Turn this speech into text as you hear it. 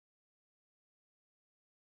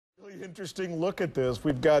Really interesting look at this.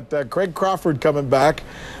 We've got Craig Crawford coming back,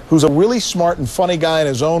 who's a really smart and funny guy in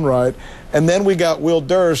his own right. And then we got Will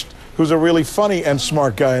Durst, who's a really funny and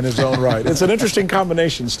smart guy in his own right. It's an interesting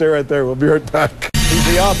combination. Stay right there. We'll be right back. He's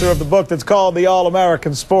the author of the book that's called The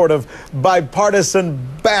All-American Sport of Bipartisan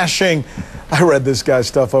Bashing. I read this guy's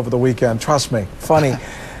stuff over the weekend. Trust me, funny.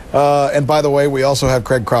 And by the way, we also have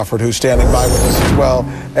Craig Crawford, who's standing by with us as well.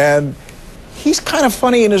 And he's kind of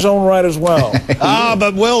funny in his own right as well.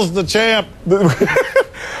 But Will's the champ.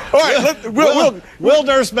 All right, Will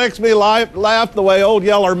Durst makes me laugh the way Old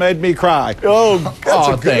Yeller made me cry.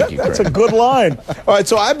 That's a good line. All right,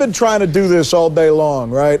 so I've been trying to do this all day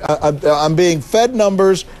long, right? I'm being fed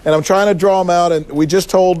numbers, and I'm trying to draw them out, and we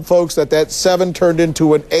just told folks that 7 turned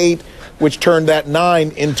into an 8, which turned that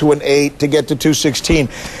 9 into an 8 to get to 216.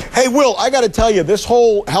 Hey, Will, I got to tell you, this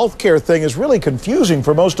whole healthcare thing is really confusing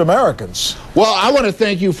for most Americans. Well, I want to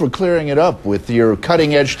thank you for clearing it up with your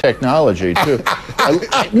cutting-edge technology, too.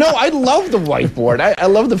 I love the whiteboard. I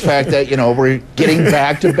love the fact that, we're getting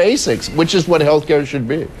back to basics, which is what healthcare should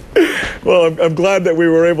be. Well, I'm glad that we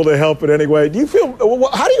were able to help in any way. How do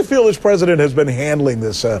you feel this president has been handling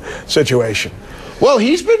this situation? Well,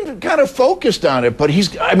 he's been kind of focused on it, but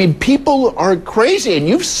people are crazy, and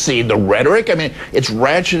you've seen the rhetoric. It's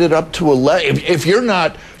ratcheted up to 11. If you're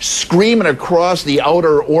not screaming across the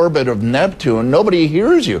outer orbit of Neptune, nobody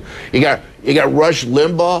hears you. You got Rush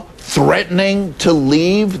Limbaugh threatening to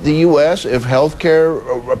leave the U.S. if health care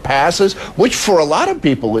passes, which for a lot of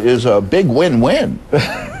people is a big win-win.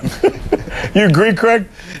 You agree, Craig?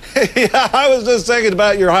 Yeah, I was just thinking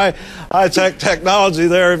about your high-tech technology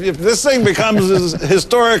there. If this thing becomes as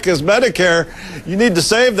historic as Medicare, you need to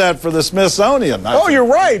save that for the Smithsonian. You're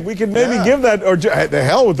right. We can maybe give that, or the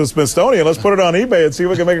hell with the Smithsonian. Let's put it on eBay and see if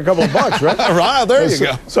we can make a couple of bucks, right? Right, there you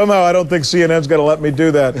go. Somehow I don't think CNN's going to let me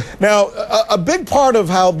do that. Now, a big part of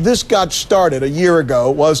how this got started a year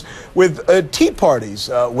ago was with tea parties,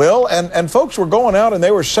 Will, and folks were going out and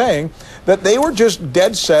they were saying that they were just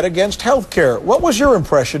dead set against health care. What was your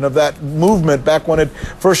impression of that movement back when it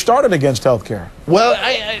first started against health care? Well,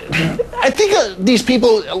 I think these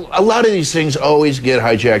people, a lot of these things always get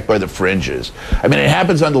hijacked by the fringes. It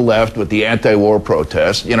happens on the left with the anti-war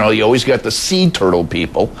protests. You always got the sea turtle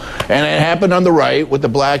people. And it happened on the right with the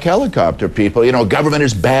black helicopter people. Government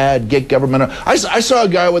is bad, get government. I saw a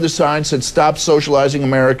guy with a sign that said, "Stop socializing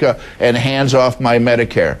America and hands off my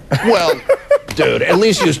Medicare." Well, dude, at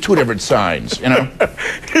least use 2 different signs,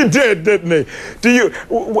 He did, didn't he?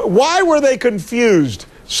 Why were they confused,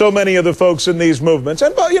 so many of the folks in these movements?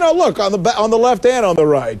 And, look, on the left and on the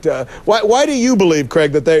right. Why do you believe,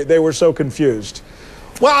 Craig, that they were so confused?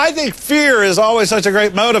 Well, I think fear is always such a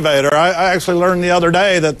great motivator. I actually learned the other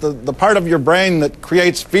day that the part of your brain that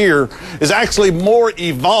creates fear is actually more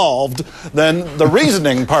evolved than the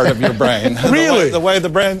reasoning part of your brain. Really? The way the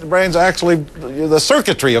brain's actually the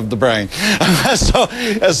circuitry of the brain.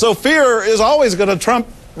 So fear is always going to trump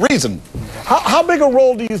reason. How big a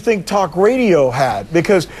role do you think talk radio had?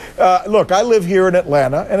 Because, look, I live here in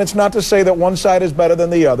Atlanta, and it's not to say that one side is better than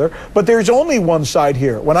the other, but there's only one side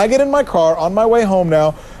here. When I get in my car on my way home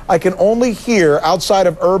now, I can only hear, outside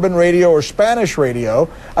of urban radio or Spanish radio,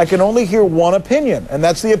 I can only hear one opinion, and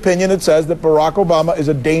that's the opinion that says that Barack Obama is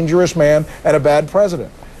a dangerous man and a bad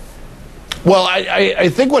president. Well, I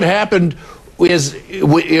think what happened is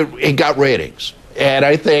it got ratings, and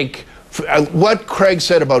I think what Craig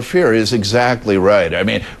said about fear is exactly right.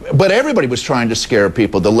 But everybody was trying to scare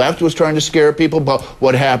people. The left was trying to scare people about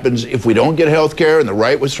what happens if we don't get health care, and the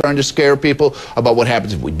right was trying to scare people about what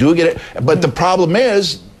happens if we do get it. But the problem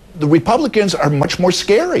is, the Republicans are much more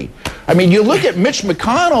scary. You look at Mitch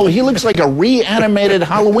McConnell, he looks like a reanimated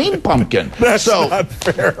Halloween pumpkin. That's not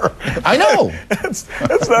fair. I know.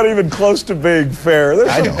 That's not even close to being fair.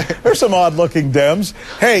 There's some odd-looking Dems.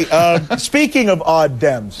 Hey, speaking of odd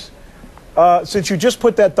Dems, since you just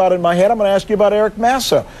put that thought in my head, I'm going to ask you about Eric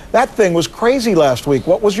Massa. That thing was crazy last week.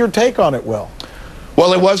 What was your take on it, Will?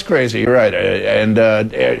 Well, it was crazy, you're right. And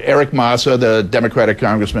Eric Massa, the Democratic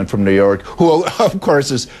congressman from New York, who, of course,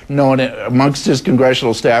 is known amongst his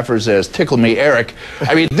congressional staffers as Tickle Me Eric.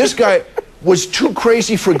 This guy was too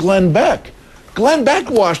crazy for Glenn Beck. Glenn Beck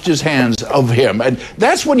washed his hands of him. And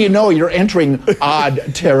that's when you know you're entering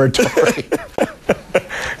odd territory.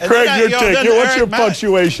 Craig, your take. What's your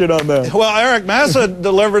punctuation on that? Well, Eric Massa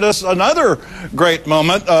delivered us another great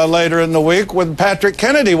moment later in the week when Patrick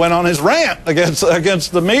Kennedy went on his rant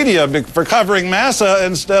against the media for covering Massa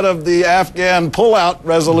instead of the Afghan pullout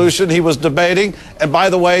resolution he was debating. And by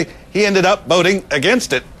the way, he ended up voting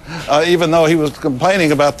against it. even though he was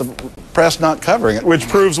complaining about the press not covering it. Which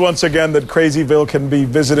proves once again that Crazyville can be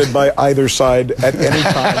visited by either side at any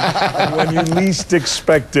time and when you least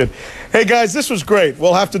expect it. Hey guys, this was great.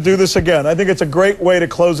 We'll have to do this again. I think it's a great way to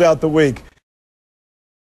close out the week.